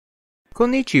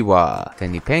Konnichiwa!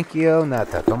 Tennipenkyo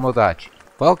nata tomodachi.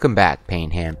 Welcome back,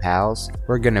 Paint Hand Pals.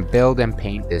 We're gonna build and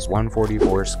paint this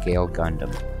 144 scale Gundam.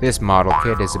 This model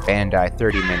kit is a Bandai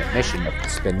 30-minute mission of the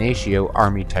Spinatio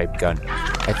Army type Gundam.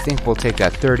 I think we'll take a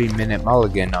 30-minute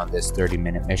mulligan on this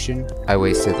 30-minute mission. I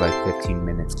wasted like 15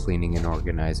 minutes cleaning and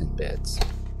organizing bits.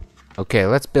 Okay,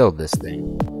 let's build this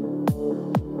thing.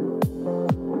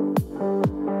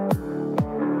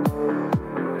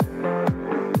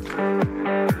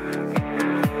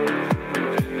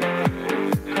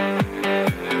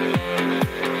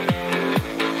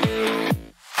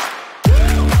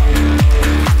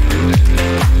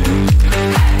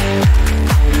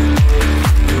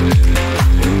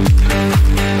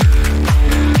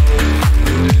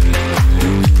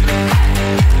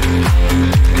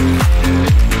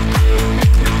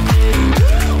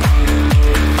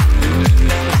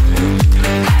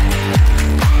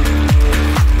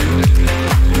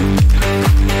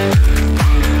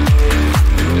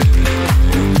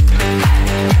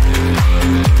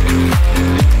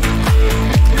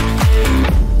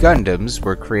 Gundams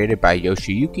were created by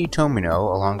Yoshiyuki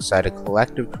Tomino alongside a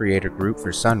collective creator group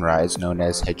for Sunrise known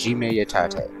as Hajime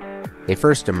Yatate. They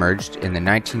first emerged in the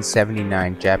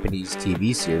 1979 Japanese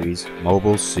TV series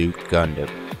Mobile Suit Gundam.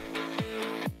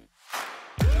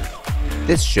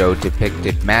 This show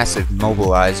depicted massive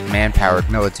mobilized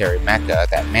man-powered military mecha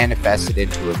that manifested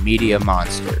into a media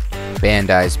monster.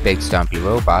 Bandai's big stumpy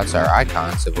robots are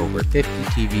icons of over 50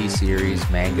 TV series,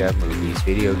 manga, movies,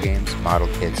 video games, model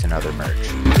kits, and other merch.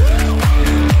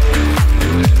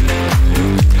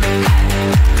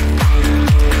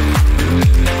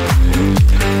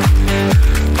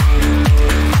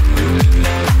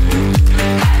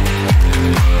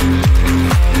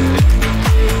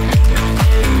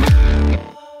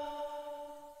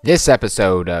 This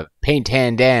episode of Paint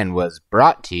Hand Dan was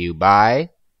brought to you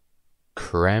by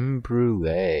creme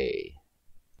brulee.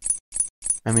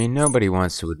 I mean, nobody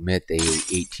wants to admit they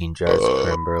ate 18 jars of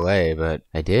creme brulee, but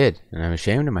I did, and I'm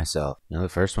ashamed of myself. You know, the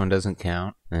first one doesn't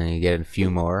count, and then you get a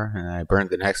few more, and I burnt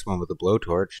the next one with a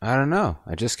blowtorch. I don't know,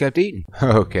 I just kept eating.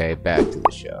 Okay, back to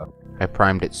the show. I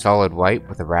primed it solid white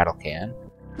with a rattle can,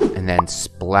 and then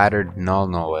splattered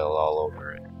Nuln oil all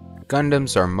over it.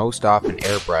 Gundams are most often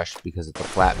airbrushed because of the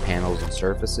flat panels and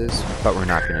surfaces, but we're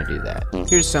not going to do that.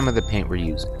 Here's some of the paint we're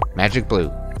using. Magic Blue,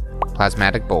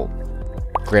 Plasmatic Bolt,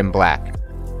 Grim Black,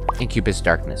 Incubus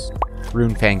Darkness,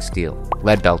 Rune Fang Steel,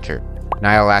 Lead Belcher,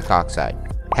 Nihilak Oxide,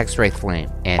 Hexwraith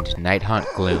Flame, and Night Hunt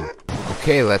Gloom.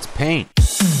 Okay, let's paint!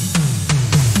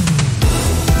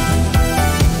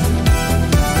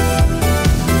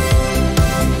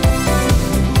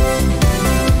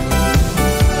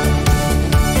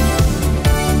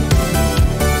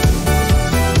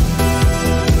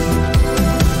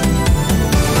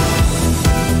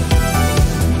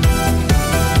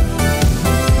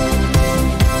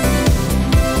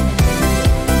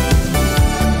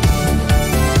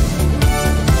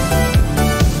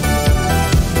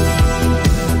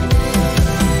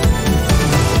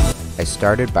 I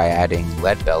started by adding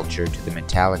Lead Belcher to the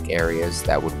metallic areas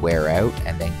that would wear out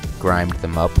and then grimed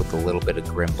them up with a little bit of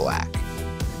Grim Black.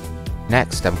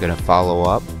 Next, I'm going to follow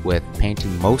up with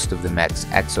painting most of the mech's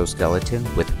exoskeleton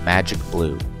with Magic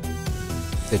Blue.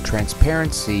 The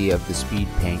transparency of the speed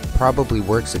paint probably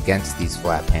works against these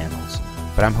flat panels,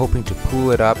 but I'm hoping to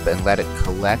pull it up and let it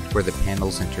collect where the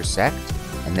panels intersect,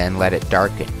 and then let it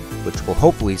darken, which will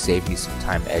hopefully save me some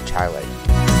time edge highlighting.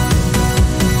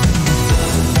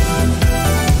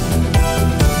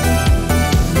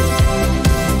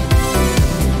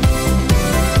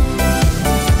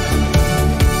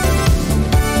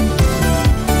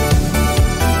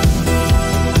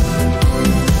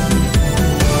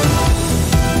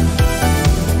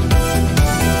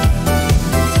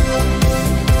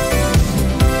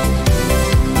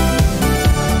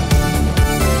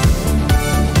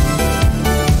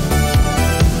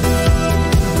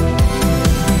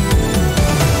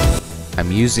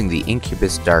 I'm using the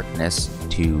Incubus Darkness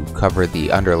to cover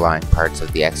the underlying parts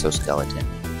of the exoskeleton.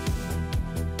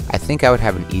 I think I would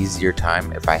have an easier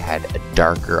time if I had a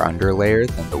darker underlayer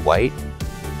than the white.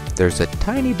 There's a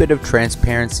tiny bit of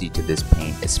transparency to this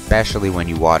paint, especially when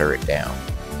you water it down,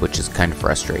 which is kind of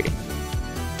frustrating.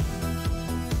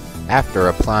 After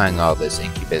applying all this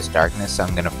Incubus Darkness,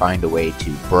 I'm going to find a way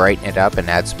to brighten it up and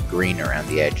add some green around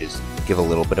the edges, give a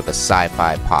little bit of a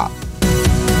sci-fi pop.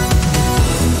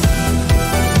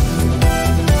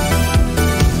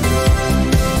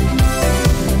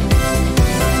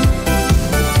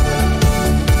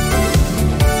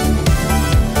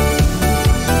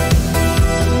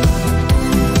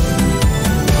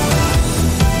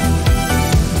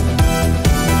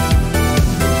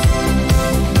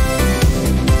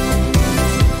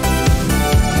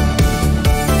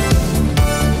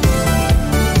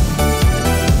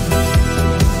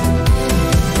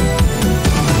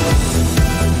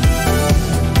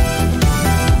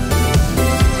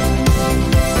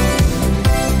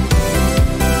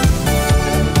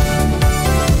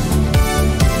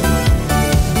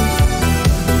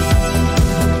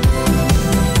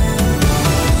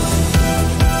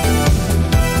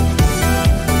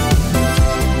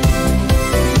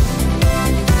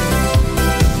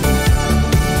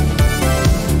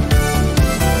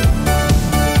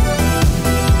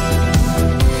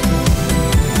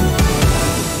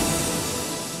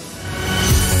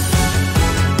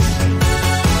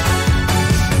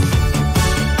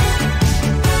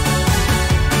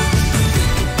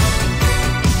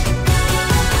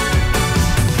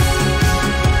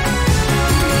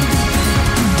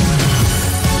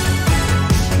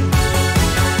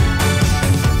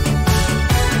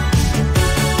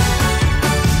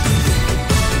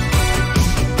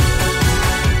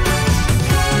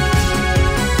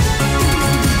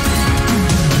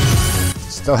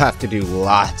 still have to do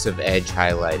lots of edge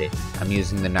highlighting. I'm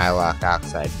using the Nylock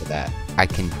Oxide for that. I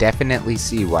can definitely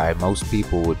see why most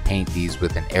people would paint these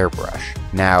with an airbrush.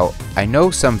 Now, I know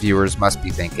some viewers must be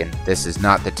thinking this is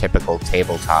not the typical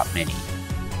tabletop mini.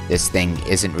 This thing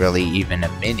isn't really even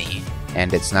a mini,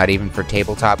 and it's not even for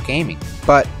tabletop gaming.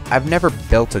 But I've never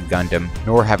built a Gundam,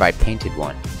 nor have I painted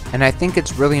one, and I think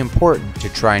it's really important to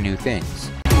try new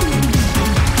things.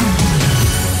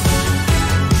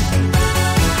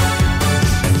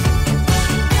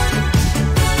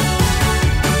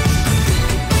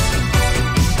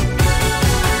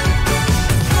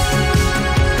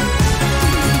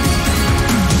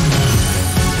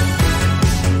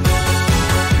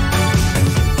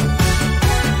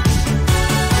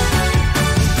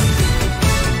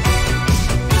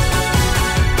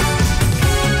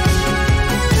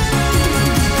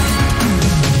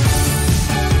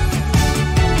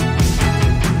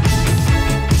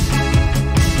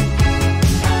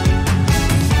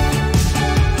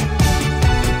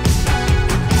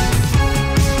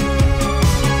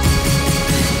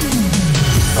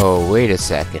 Oh, wait a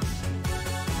second.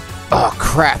 Oh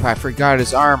crap, I forgot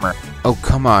his armor. Oh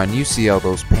come on, you see all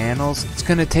those panels? It's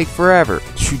gonna take forever.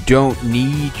 You don't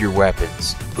need your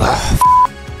weapons.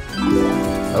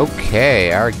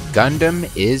 Okay, our Gundam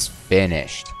is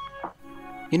finished.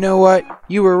 You know what?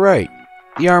 You were right.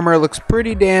 The armor looks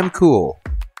pretty damn cool.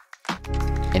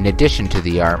 In addition to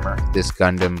the armor, this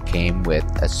Gundam came with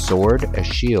a sword, a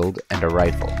shield, and a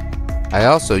rifle. I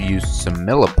also used some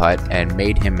milliput and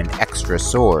made him an extra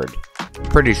sword. I'm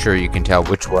pretty sure you can tell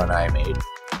which one I made.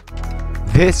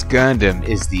 This Gundam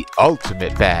is the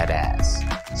ultimate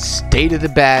badass. State of the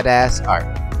badass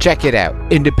art. Check it out.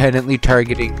 Independently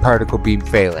targeting particle beam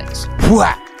phalanx.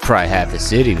 Wha! Fry half the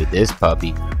city with this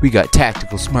puppy. We got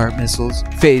tactical smart missiles,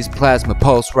 phase plasma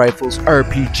pulse rifles,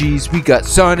 RPGs, we got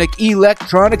sonic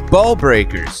electronic ball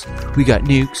breakers. We got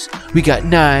nukes, we got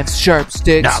knives, sharp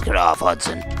sticks. Knock it off,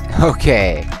 Hudson.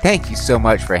 Okay, thank you so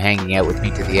much for hanging out with me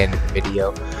to the end of the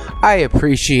video. I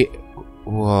appreciate...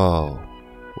 Whoa.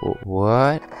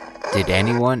 What? Did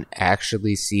anyone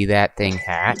actually see that thing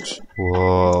hatch?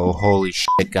 Whoa, holy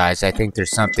shit, guys. I think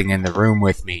there's something in the room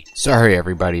with me. Sorry,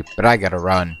 everybody, but I gotta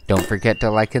run. Don't forget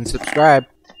to like and subscribe.